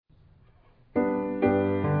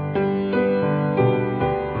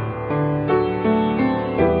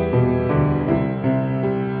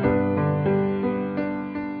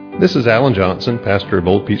This is Alan Johnson, pastor of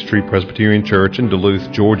Old Peachtree Presbyterian Church in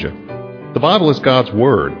Duluth, Georgia. The Bible is God's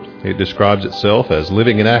Word. It describes itself as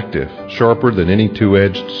living and active, sharper than any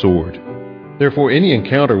two-edged sword. Therefore, any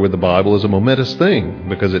encounter with the Bible is a momentous thing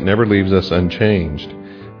because it never leaves us unchanged.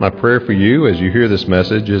 My prayer for you as you hear this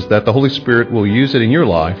message is that the Holy Spirit will use it in your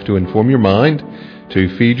life to inform your mind,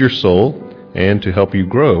 to feed your soul, and to help you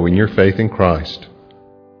grow in your faith in Christ.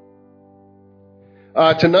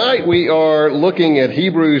 Tonight we are looking at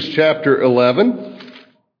Hebrews chapter 11.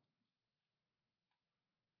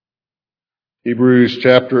 Hebrews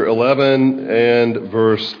chapter 11 and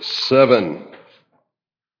verse 7.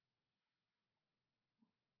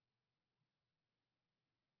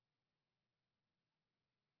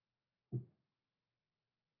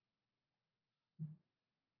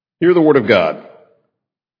 Hear the word of God.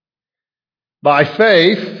 By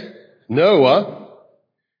faith, Noah,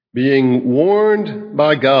 being warned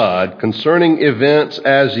by God concerning events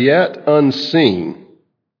as yet unseen,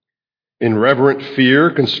 in reverent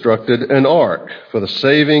fear constructed an ark for the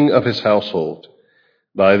saving of his household.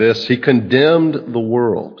 By this he condemned the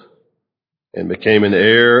world and became an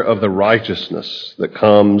heir of the righteousness that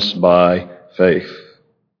comes by faith.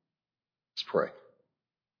 Let's pray.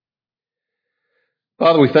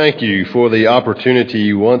 Father, we thank you for the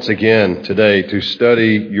opportunity once again today to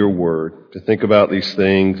study your word, to think about these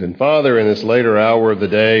things. And Father, in this later hour of the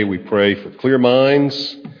day, we pray for clear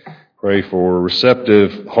minds, pray for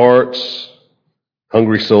receptive hearts,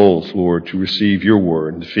 hungry souls, Lord, to receive your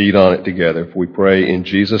word and to feed on it together. We pray in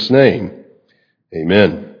Jesus' name.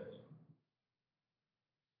 Amen.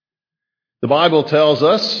 The Bible tells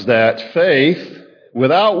us that faith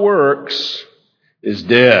without works is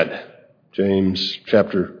dead. James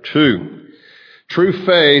chapter 2. True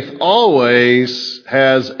faith always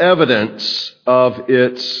has evidence of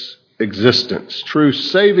its existence. True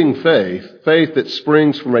saving faith, faith that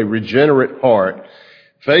springs from a regenerate heart,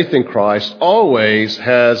 faith in Christ always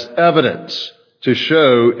has evidence to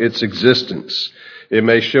show its existence. It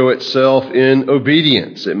may show itself in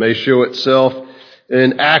obedience. It may show itself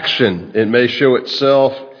in action. It may show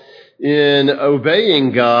itself in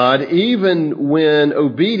obeying God, even when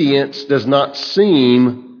obedience does not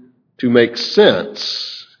seem to make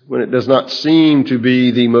sense, when it does not seem to be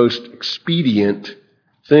the most expedient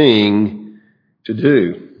thing to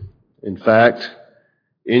do. In fact,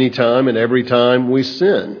 any time and every time we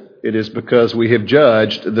sin, it is because we have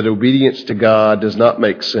judged that obedience to God does not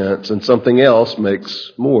make sense and something else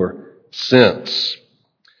makes more sense.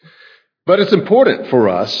 But it's important for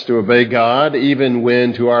us to obey God even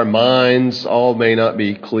when to our minds all may not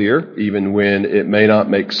be clear, even when it may not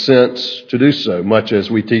make sense to do so, much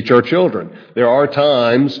as we teach our children. There are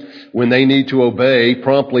times when they need to obey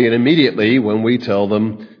promptly and immediately when we tell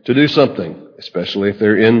them to do something, especially if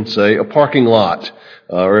they're in, say, a parking lot,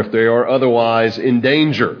 or if they are otherwise in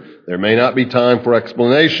danger. There may not be time for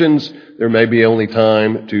explanations. There may be only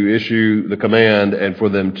time to issue the command and for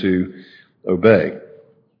them to obey.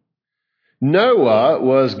 Noah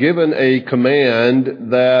was given a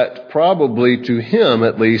command that probably to him,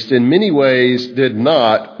 at least in many ways, did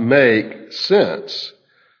not make sense.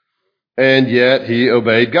 And yet he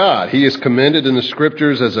obeyed God. He is commended in the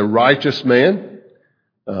scriptures as a righteous man,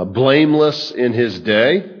 blameless in his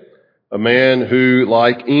day, a man who,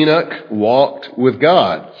 like Enoch, walked with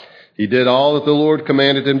God. He did all that the Lord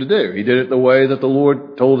commanded him to do. He did it the way that the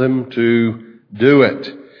Lord told him to do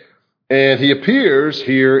it. And he appears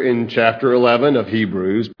here in chapter 11 of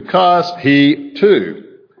Hebrews because he,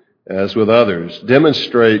 too, as with others,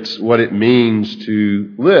 demonstrates what it means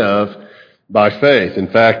to live by faith. In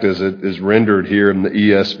fact, as it is rendered here in the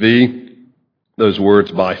ESV, those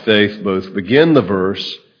words by faith both begin the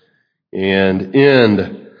verse and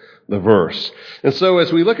end the verse. And so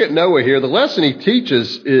as we look at Noah here, the lesson he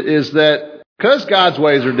teaches is that because God's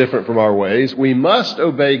ways are different from our ways, we must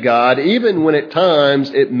obey God even when at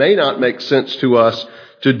times it may not make sense to us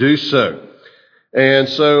to do so. And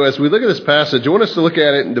so as we look at this passage, I want us to look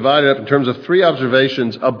at it and divide it up in terms of three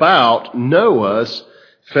observations about Noah's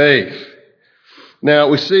faith. Now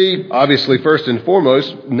we see, obviously, first and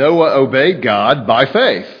foremost, Noah obeyed God by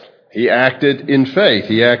faith. He acted in faith.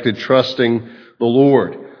 He acted trusting the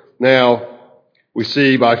Lord. Now, we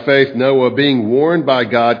see by faith Noah being warned by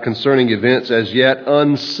God concerning events as yet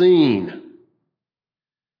unseen.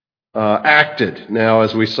 Acted. Now,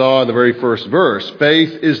 as we saw in the very first verse,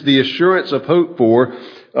 faith is the assurance of hope for,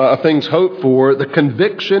 of things hoped for, the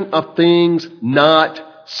conviction of things not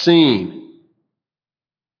seen.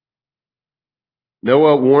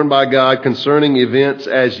 Noah warned by God concerning events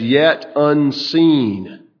as yet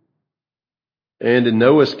unseen. And in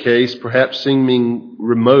Noah's case, perhaps seeming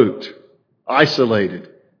remote, isolated,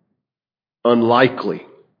 unlikely.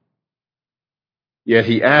 Yet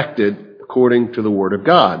he acted according to the Word of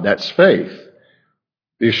God. That's faith.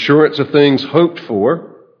 The assurance of things hoped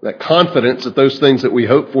for, that confidence that those things that we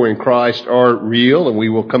hope for in Christ are real and we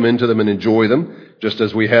will come into them and enjoy them, just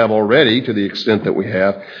as we have already to the extent that we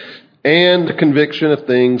have, and the conviction of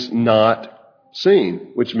things not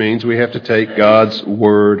seen, which means we have to take God's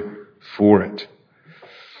Word for it.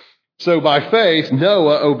 So by faith,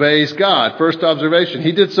 Noah obeys God. First observation,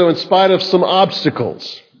 he did so in spite of some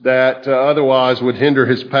obstacles that otherwise would hinder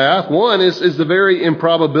his path. One is the very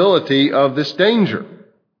improbability of this danger.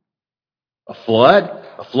 A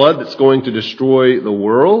flood that's going to destroy the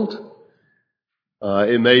world.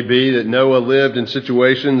 It may be that Noah lived in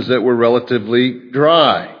situations that were relatively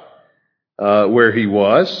dry where he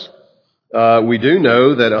was. We do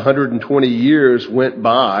know that 120 years went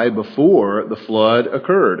by before the flood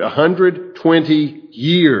occurred. 120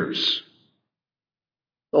 years.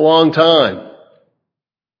 A long time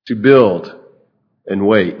to build and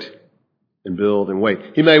wait and build and wait.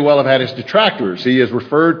 He may well have had his detractors. He is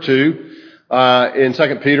referred to in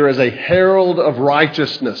 2 Peter as a herald of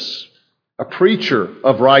righteousness, a preacher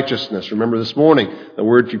of righteousness. Remember this morning, the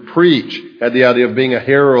word to preach had the idea of being a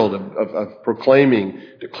herald, of proclaiming,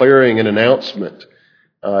 declaring an announcement.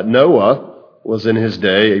 Noah was in his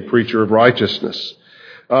day a preacher of righteousness.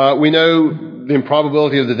 We know the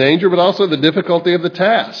improbability of the danger, but also the difficulty of the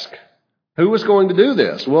task. Who was going to do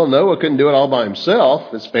this? Well, Noah couldn't do it all by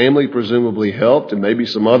himself. His family presumably helped, and maybe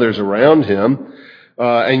some others around him.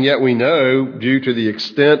 And yet we know, due to the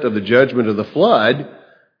extent of the judgment of the flood,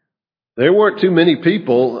 there weren't too many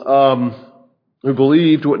people who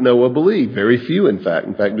believed what Noah believed. Very few, in fact.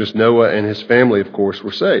 In fact, just Noah and his family, of course,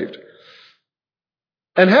 were saved.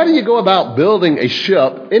 And how do you go about building a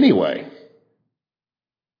ship anyway?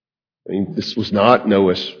 I mean, this was not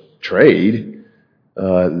Noah's trade.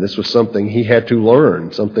 This was something he had to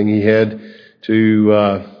learn, something he had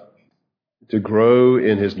to grow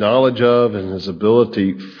in his knowledge of and his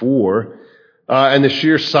ability for, and the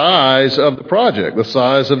sheer size of the project, the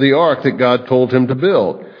size of the ark that God told him to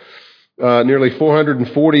build. Nearly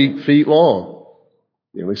 440 feet long,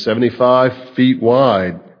 nearly 75 feet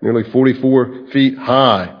wide, nearly 44 feet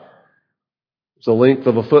high. It's the length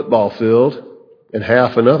of a football field and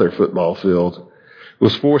half another football field. It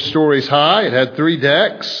was 4 stories high. It had 3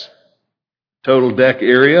 decks. Total deck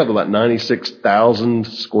area of about 96,000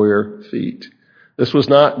 square feet. This was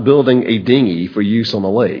not building a dinghy for use on the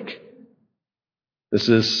lake. This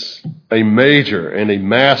is a major and a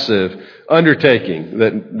massive undertaking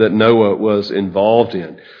that Noah was involved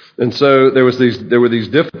in. And so there were these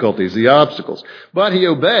difficulties, the obstacles. But he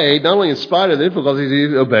obeyed, not only in spite of the difficulties,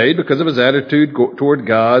 he obeyed because of his attitude toward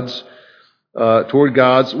God's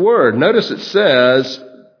word. Notice it says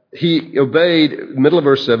he obeyed, middle of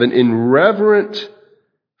verse 7, in reverent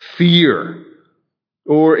fear,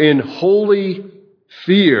 or in holy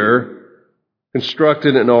fear,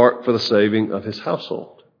 constructed an ark for the saving of his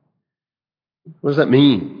household. What does that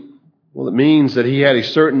mean? Well, it means that he had a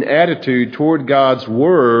certain attitude toward God's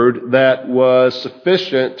word that was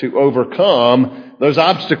sufficient to overcome those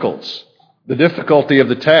obstacles. The difficulty of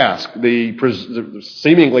the task, the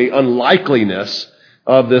seemingly unlikeliness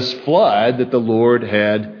of this flood that the Lord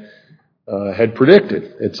had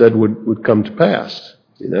predicted. It said would come to pass.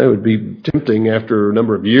 You know, it would be tempting after a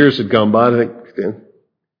number of years had gone by to think,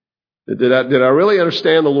 did I really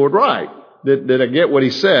understand the Lord right? Did I get what he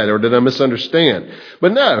said, or did I misunderstand?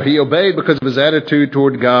 But no, he obeyed because of his attitude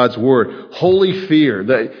toward God's word. Holy fear.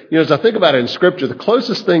 As I think about it in Scripture, the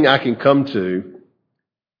closest thing I can come to,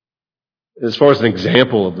 as far as an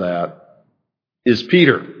example of that, is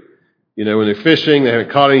Peter. You know, when they're fishing, they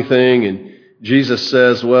haven't caught anything, and Jesus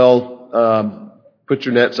says, well, put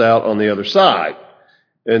your nets out on the other side.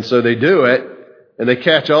 And so they do it, and they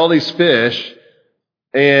catch all these fish,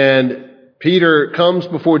 and Peter comes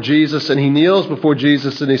before Jesus, and he kneels before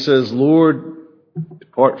Jesus, and he says, Lord,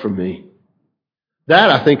 depart from me. That,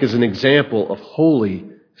 I think, is an example of holy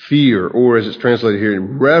fear, or as it's translated here,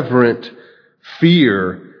 reverent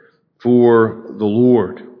fear for the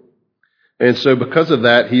Lord. And so because of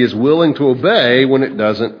that, he is willing to obey when it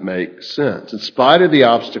doesn't make sense, in spite of the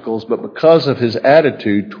obstacles, but because of his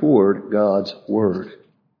attitude toward God's word.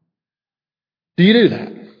 Do you do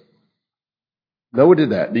that? Noah did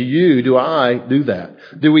that. Do I do that?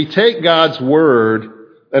 Do we take God's word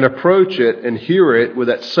and approach it and hear it with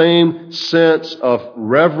that same sense of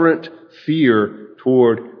reverent fear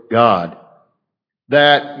toward God?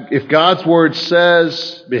 That if God's word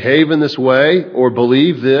says, behave in this way, or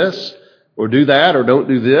believe this, or do that, or don't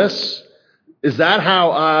do this, is that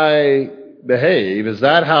how I behave? Is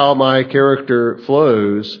that how my character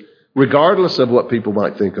flows regardless of what people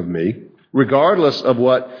might think of me, regardless of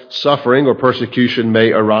what suffering or persecution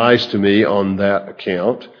may arise to me on that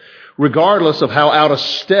account, regardless of how out of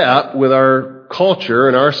step with our culture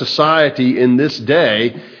and our society in this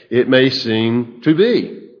day it may seem to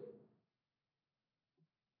be.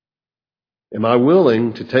 Am I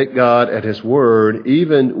willing to take God at His word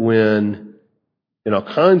even when, in all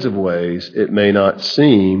kinds of ways, it may not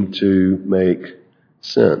seem to make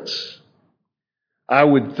sense? I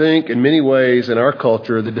would think in many ways in our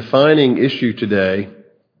culture, the defining issue today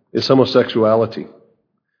is homosexuality,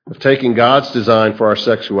 of taking God's design for our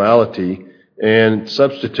sexuality and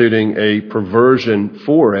substituting a perversion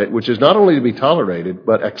for it, which is not only to be tolerated,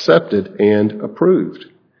 but accepted and approved.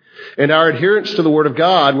 And our adherence to the Word of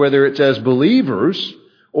God, whether it's as believers,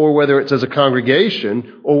 or whether it's as a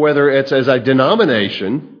congregation, or whether it's as a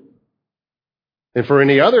denomination, and for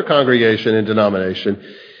any other congregation and denomination,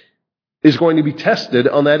 is going to be tested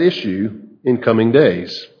on that issue in coming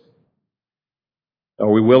days.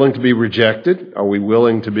 Are we willing to be rejected? Are we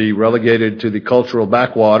willing to be relegated to the cultural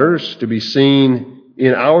backwaters, to be seen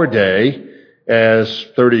in our day as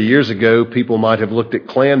 30 years ago people might have looked at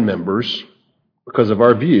Klan members because of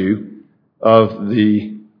our view of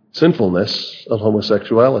the sinfulness of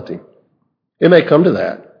homosexuality? It may come to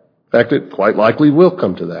that. In fact, it quite likely will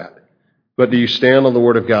come to that. But do you stand on the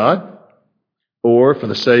Word of God? Or for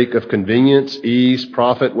the sake of convenience, ease,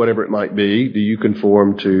 profit, whatever it might be, do you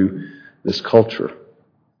conform to this culture?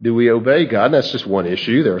 Do we obey God? And that's just one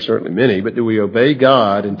issue. There are certainly many. But do we obey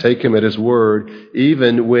God and take Him at His word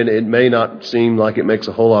even when it may not seem like it makes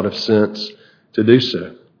a whole lot of sense to do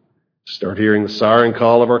so? Start hearing the siren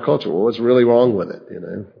call of our culture. Well, what's really wrong with it?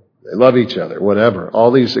 They love each other, whatever.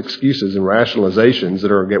 All these excuses and rationalizations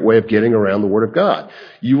that are a way of getting around the Word of God.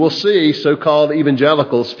 You will see so-called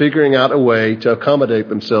evangelicals figuring out a way to accommodate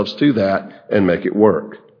themselves to that and make it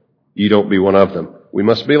work. You don't be one of them. We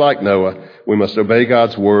must be like Noah. We must obey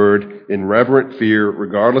God's Word in reverent fear,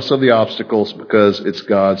 regardless of the obstacles, because it's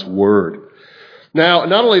God's Word. Now,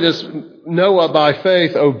 not only does Noah by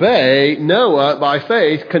faith obey, Noah by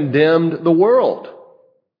faith condemned the world.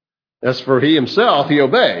 As for he himself, he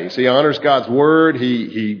obeys. He honors God's word.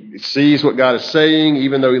 He sees what God is saying,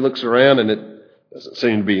 even though he looks around and it doesn't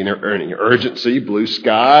seem to be any urgency. Blue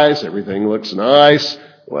skies, everything looks nice.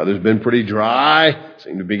 The weather's been pretty dry.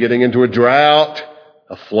 Seem to be getting into a drought.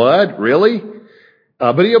 A flood, really?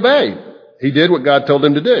 But he obeyed. He did what God told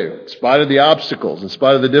him to do, in spite of the obstacles, in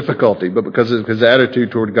spite of the difficulty, but because of his attitude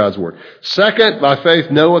toward God's word. Second, by faith,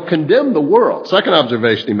 Noah condemned the world. Second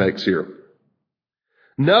observation he makes here.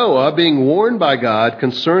 Noah, being warned by God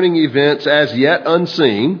concerning events as yet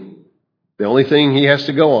unseen, the only thing he has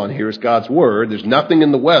to go on here is God's word. There's nothing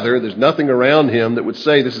in the weather, there's nothing around him that would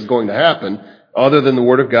say this is going to happen, other than the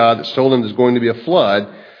word of God that's told him there's going to be a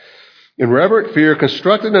flood. In reverent fear,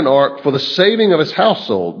 constructed an ark for the saving of his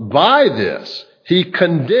household. By this, he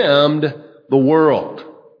condemned the world.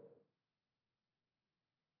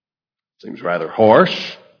 Seems rather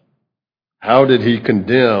harsh. How did he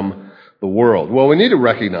condemn the world? Well, we need to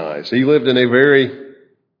recognize he lived in a very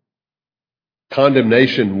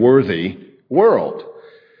condemnation-worthy world.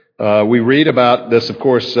 We read about this, of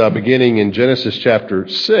course, beginning in Genesis chapter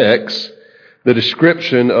 6, the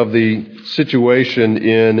description of the situation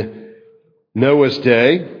in Noah's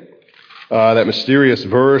day, that mysterious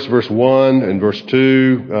verse 1 and verse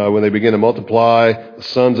 2, when they begin to multiply, the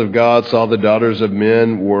sons of God saw the daughters of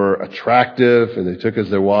men were attractive, and they took as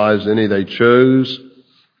their wives any they chose.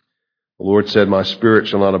 The Lord said, my spirit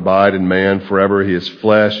shall not abide in man forever. He is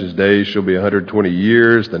flesh. His days shall be 120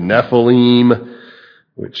 years. The Nephilim,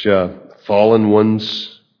 which fallen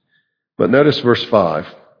ones. But notice verse 5.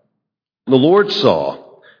 The Lord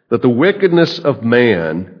saw that the wickedness of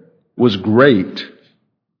man was great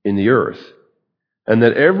in the earth, and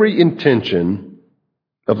that every intention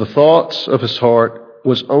of the thoughts of his heart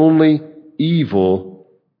was only evil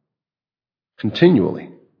continually.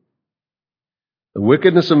 The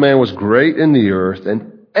wickedness of man was great in the earth,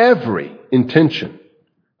 and every intention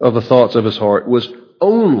of the thoughts of his heart was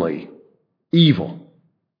only evil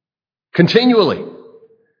continually.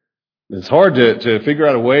 It's hard to figure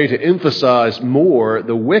out a way to emphasize more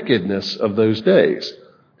the wickedness of those days.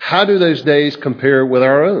 How do those days compare with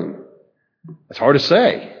our own? It's hard to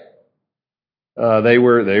say. They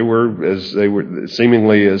were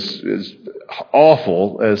seemingly as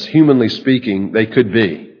awful as humanly speaking they could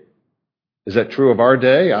be. Is that true of our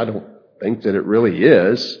day? I don't think that it really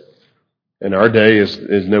is. And our day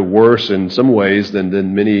is no worse in some ways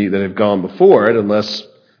than many that have gone before it, unless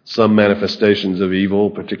some manifestations of evil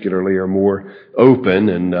particularly are more open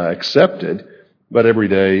and accepted. But every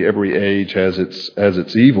day, every age has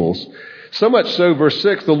its evils. So much so, verse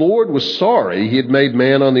 6, the Lord was sorry he had made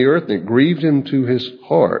man on the earth, and it grieved him to his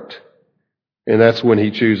heart. And that's when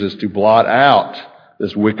he chooses to blot out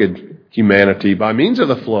this wicked humanity by means of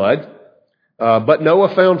the flood. But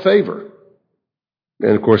Noah found favor.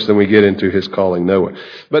 And of course, then we get into his calling Noah.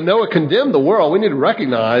 But Noah condemned the world. We need to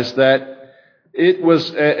recognize that it was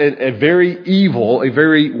a very evil, a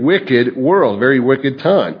very wicked world, very wicked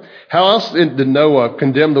time. How else did Noah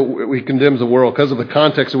condemn he condemns the world because of the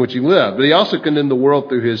context in which he lived. But he also condemned the world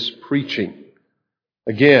through his preaching.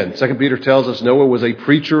 Again, 2 Peter tells us Noah was a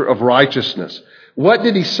preacher of righteousness. What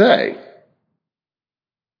did he say?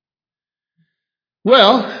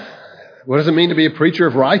 Well, what does it mean to be a preacher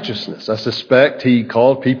of righteousness? I suspect he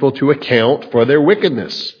called people to account for their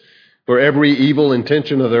wickedness, for every evil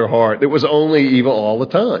intention of their heart. It was only evil all the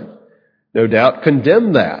time. No doubt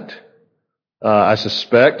condemned that. I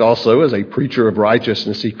suspect also as a preacher of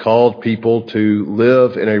righteousness, he called people to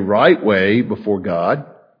live in a right way before God,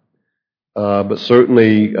 but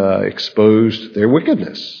certainly exposed their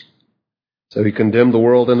wickedness. So he condemned the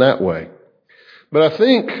world in that way. But I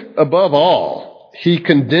think above all, he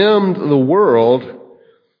condemned the world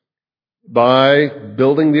by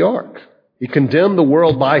building the ark. He condemned the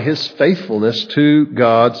world by his faithfulness to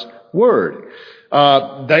God's word.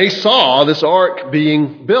 They saw this ark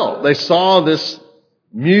being built. They saw this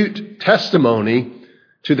mute testimony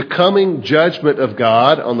to the coming judgment of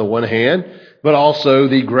God on the one hand, but also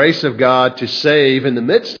the grace of God to save in the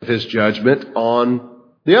midst of his judgment on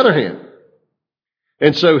the other hand.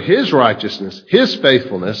 And so his righteousness, his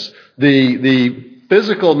faithfulness, the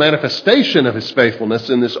physical manifestation of his faithfulness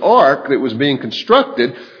in this ark that was being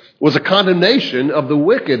constructed was a condemnation of the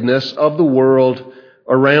wickedness of the world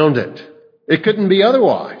around it. It couldn't be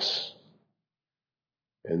otherwise.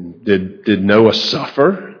 And did Noah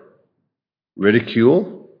suffer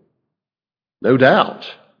ridicule? No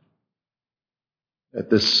doubt. At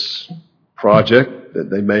this project that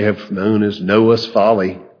they may have known as Noah's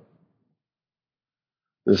Folly,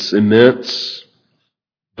 this immense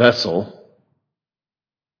vessel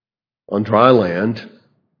on dry land,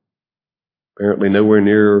 apparently nowhere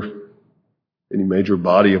near any major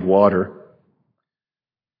body of water.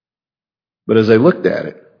 But as they looked at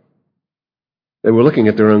it, they were looking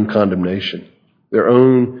at their own condemnation, their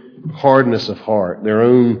own hardness of heart, their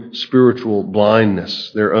own spiritual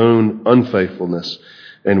blindness, their own unfaithfulness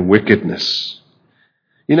and wickedness.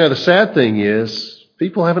 You know, the sad thing is,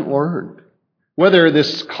 people haven't learned. Whether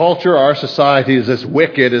this culture, our society, is as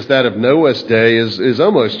wicked as that of Noah's day is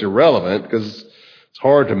almost irrelevant because it's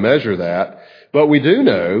hard to measure that. But we do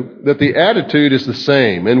know that the attitude is the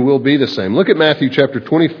same and will be the same. Look at Matthew chapter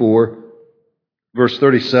 24, verse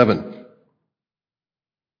 37.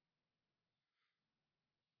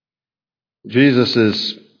 Jesus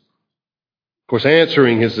is, of course,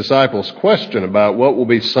 answering his disciples' question about what will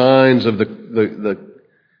be signs of the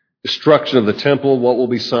destruction of the temple, what will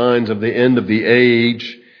be signs of the end of the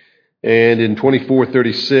age. And in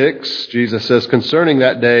 24:36, Jesus says, concerning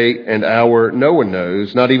that day and hour, no one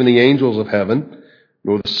knows, not even the angels of heaven,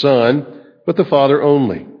 nor the Son, but the Father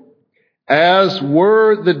only. As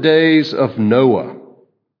were the days of Noah,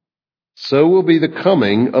 so will be the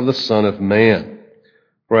coming of the Son of Man.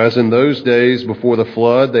 For as in those days before the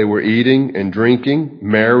flood, they were eating and drinking,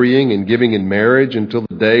 marrying and giving in marriage until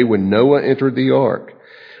the day when Noah entered the ark.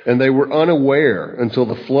 And they were unaware until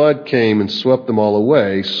the flood came and swept them all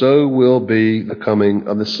away. So will be the coming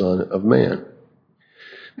of the Son of Man.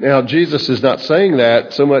 Now, Jesus is not saying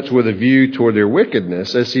that so much with a view toward their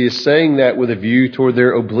wickedness as he is saying that with a view toward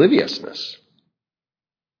their obliviousness,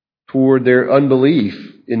 toward their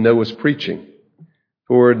unbelief in Noah's preaching,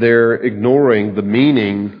 toward their ignoring the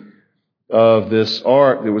meaning of this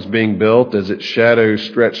ark that was being built as its shadow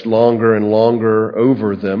stretched longer and longer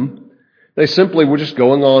over them. They simply were just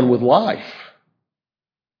going on with life.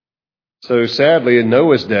 So sadly, in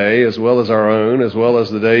Noah's day, as well as our own, as well as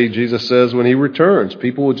the day Jesus says when he returns,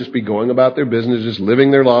 people will just be going about their business, just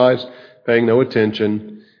living their lives, paying no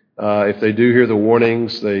attention. If they do hear the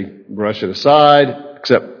warnings, they brush it aside,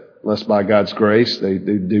 except unless by God's grace they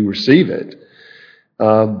do receive it.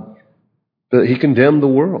 But he condemned the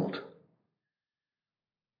world.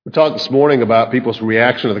 We talked this morning about people's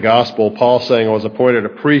reaction to the gospel. Paul saying, I was appointed a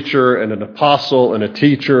preacher and an apostle and a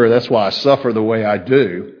teacher, and that's why I suffer the way I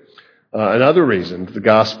do. Another reason the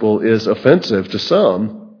gospel is offensive to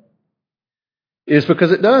some is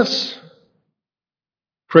because it does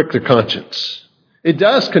prick their conscience. It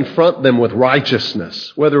does confront them with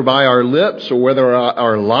righteousness, whether by our lips or whether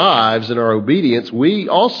our lives and our obedience. We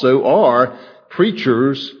also are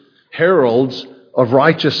preachers, heralds of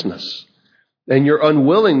righteousness. And your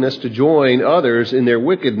unwillingness to join others in their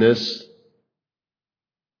wickedness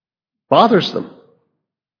bothers them.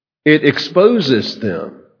 It exposes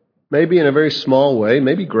them, maybe in a very small way,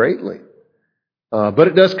 maybe greatly. But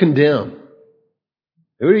it does condemn.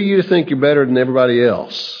 Who are you to think you're better than everybody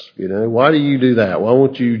else? Why do you do that? Why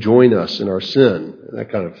won't you join us in our sin?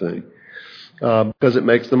 That kind of thing. Because it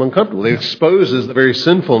makes them uncomfortable. It exposes the very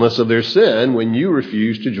sinfulness of their sin when you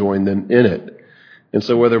refuse to join them in it. And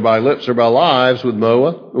so whether by lips or by lives with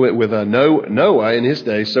Noah in his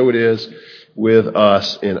day, so it is with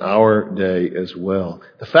us in our day as well.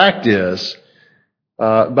 The fact is,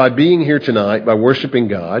 by being here tonight, by worshiping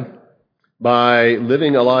God, by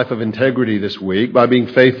living a life of integrity this week, by being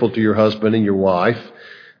faithful to your husband and your wife,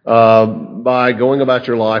 by going about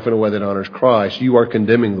your life in a way that honors Christ, you are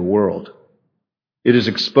condemning the world. It is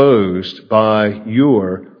exposed by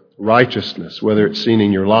your righteousness, whether it's seen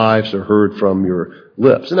in your lives or heard from your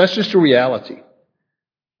lips. And that's just a reality.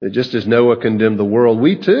 That just as Noah condemned the world,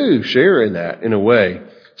 we too share in that in a way,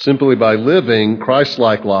 simply by living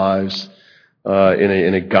Christ-like lives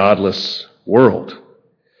in a godless world.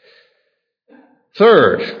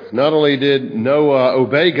 Third, not only did Noah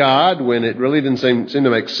obey God when it really didn't seem to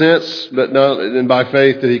make sense, but by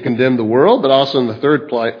faith did he condemn the world, but also in the third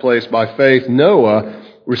place, by faith, Noah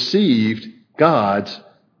received God's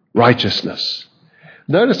righteousness.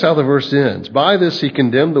 Notice how the verse ends. By this he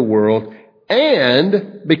condemned the world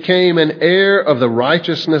and became an heir of the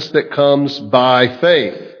righteousness that comes by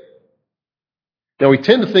faith. Now we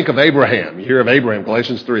tend to think of Abraham. You hear of Abraham,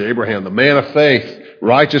 Galatians 3, Abraham, the man of faith.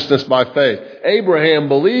 Righteousness by faith. Abraham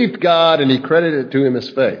believed God and he credited it to him as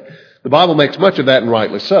faith. The Bible makes much of that, and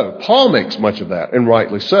rightly so. Paul makes much of that, and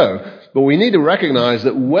rightly so. But we need to recognize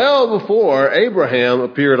that well before Abraham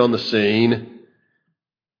appeared on the scene,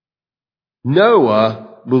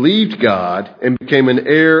 Noah believed God and became an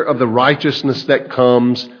heir of the righteousness that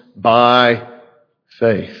comes by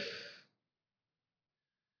faith.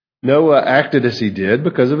 Noah acted as he did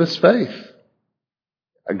because of his faith.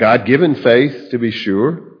 A God-given faith, to be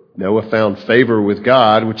sure. Noah found favor with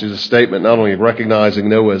God, which is a statement not only of recognizing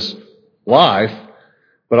Noah's life,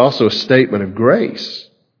 but also a statement of grace.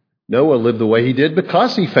 Noah lived the way he did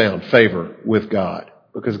because he found favor with God,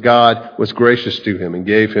 because God was gracious to him and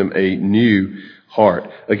gave him a new heart.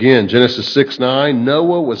 Again, Genesis 6:9,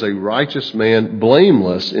 Noah was a righteous man,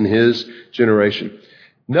 blameless in his generation.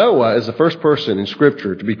 Noah is the first person in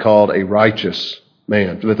Scripture to be called a righteous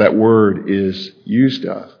man, that word is used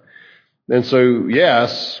of. And so,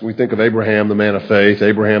 yes, we think of Abraham, the man of faith,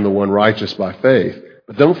 Abraham, the one righteous by faith.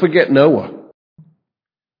 But don't forget Noah,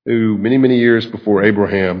 who many, many years before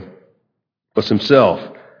Abraham was himself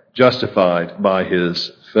justified by his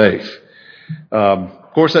faith.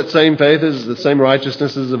 Of course, that same faith is the same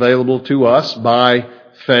righteousness is available to us by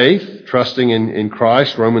faith, trusting in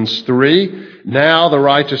Christ. Romans 3. Now the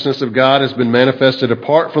righteousness of God has been manifested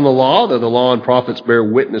apart from the law, though the law and prophets bear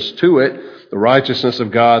witness to it. The righteousness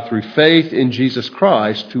of God through faith in Jesus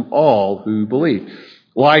Christ to all who believe.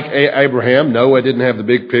 Like Abraham, Noah didn't have the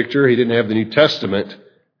big picture. He didn't have the New Testament.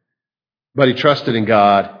 But he trusted in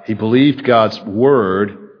God. He believed God's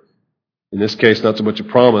word. In this case, not so much a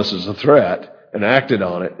promise as a threat. And acted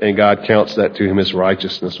on it, and God counts that to him as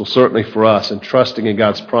righteousness. Well, certainly for us, in trusting in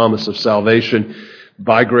God's promise of salvation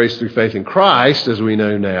by grace through faith in Christ, as we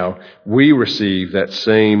know now, we receive that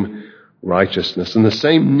same righteousness. And the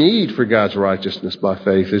same need for God's righteousness by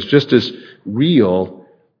faith is just as real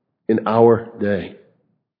in our day.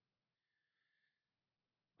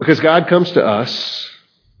 Because God comes to us,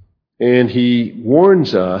 and he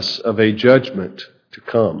warns us of a judgment to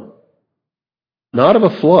come. Not of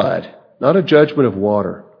a flood. Not a judgment of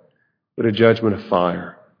water, but a judgment of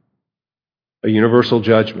fire. A universal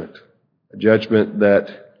judgment. A judgment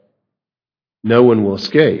that no one will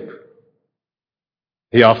escape.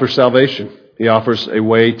 He offers salvation. He offers a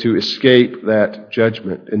way to escape that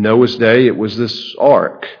judgment. In Noah's day, it was this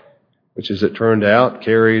ark, which as it turned out,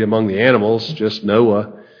 carried among the animals just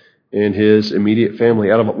Noah and his immediate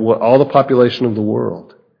family out of all the population of the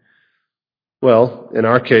world. Well, in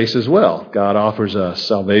our case as well, God offers us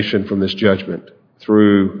salvation from this judgment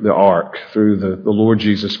through the ark, through the Lord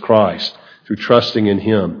Jesus Christ, through trusting in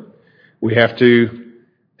him. We have to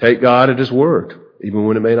take God at his word, even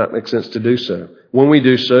when it may not make sense to do so. When we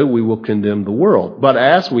do so, we will condemn the world. But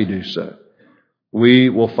as we do so, we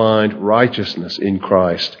will find righteousness in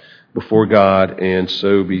Christ before God and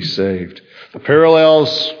so be saved. The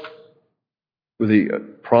parallels with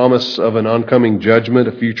the promise of an oncoming judgment,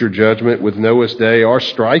 a future judgment with Noah's day are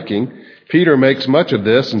striking. Peter makes much of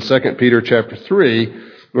this in 2 Peter chapter 3,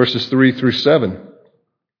 verses 3 through 7.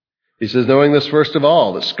 He says, knowing this first of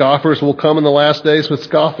all, that scoffers will come in the last days with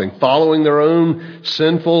scoffing, following their own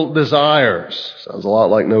sinful desires. Sounds a lot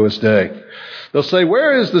like Noah's day. They'll say,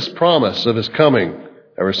 where is this promise of his coming?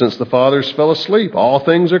 Ever since the fathers fell asleep, all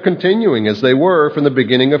things are continuing as they were from the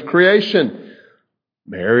beginning of creation.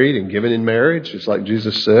 Married and given in marriage, just like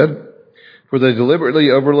Jesus said. For they deliberately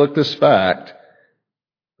overlook this fact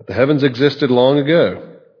that the heavens existed long ago,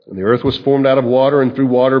 and the earth was formed out of water and through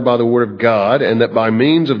water by the word of God, and that by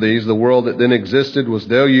means of these the world that then existed was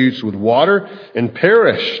deluged with water and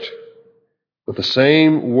perished with the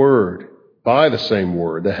same word, by the same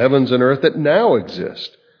word. The heavens and earth that now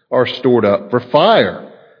exist are stored up for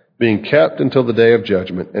fire, being kept until the day of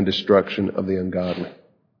judgment and destruction of the ungodly.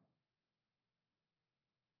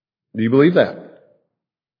 Do you believe that?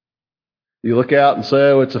 You look out and say,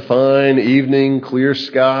 oh, it's a fine evening, clear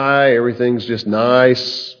sky, everything's just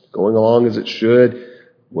nice, going along as it should.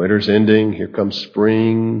 Winter's ending, here comes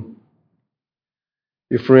spring.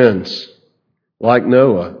 Your friends, like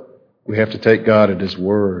Noah, we have to take God at His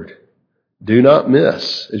word. Do not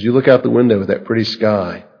miss, as you look out the window at that pretty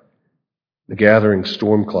sky, the gathering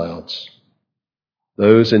storm clouds.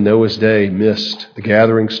 Those in Noah's day missed the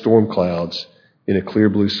gathering storm clouds in a clear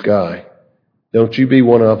blue sky. Don't you be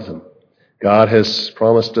one of them. God has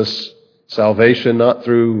promised us salvation not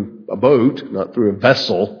through a boat, not through a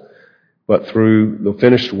vessel, but through the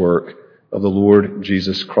finished work of the Lord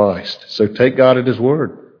Jesus Christ. So take God at His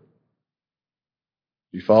word.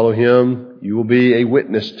 If you follow Him, you will be a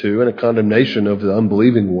witness to and a condemnation of the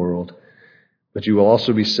unbelieving world. But you will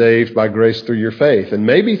also be saved by grace through your faith, and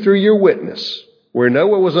maybe through your witness. Where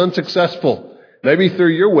Noah was unsuccessful, maybe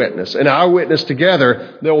through your witness and our witness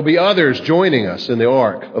together, there will be others joining us in the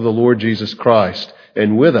ark of the Lord Jesus Christ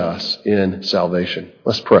and with us in salvation.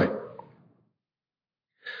 Let's pray.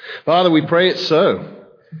 Father, we pray it so.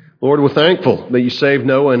 Lord, we're thankful that you saved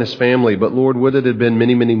Noah and his family, but Lord, would it have been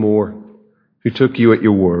many, many more who took you at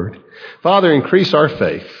your word. Father, increase our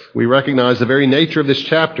faith. We recognize the very nature of this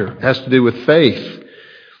chapter has to do with faith,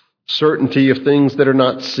 certainty of things that are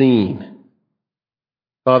not seen.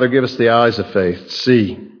 Father, give us the eyes of faith to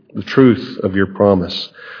see the truth of your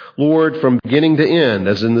promise. Lord, from beginning to end,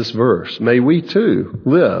 as in this verse, may we too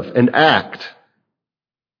live and act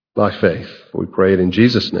by faith. We pray it in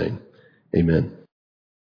Jesus' name. Amen.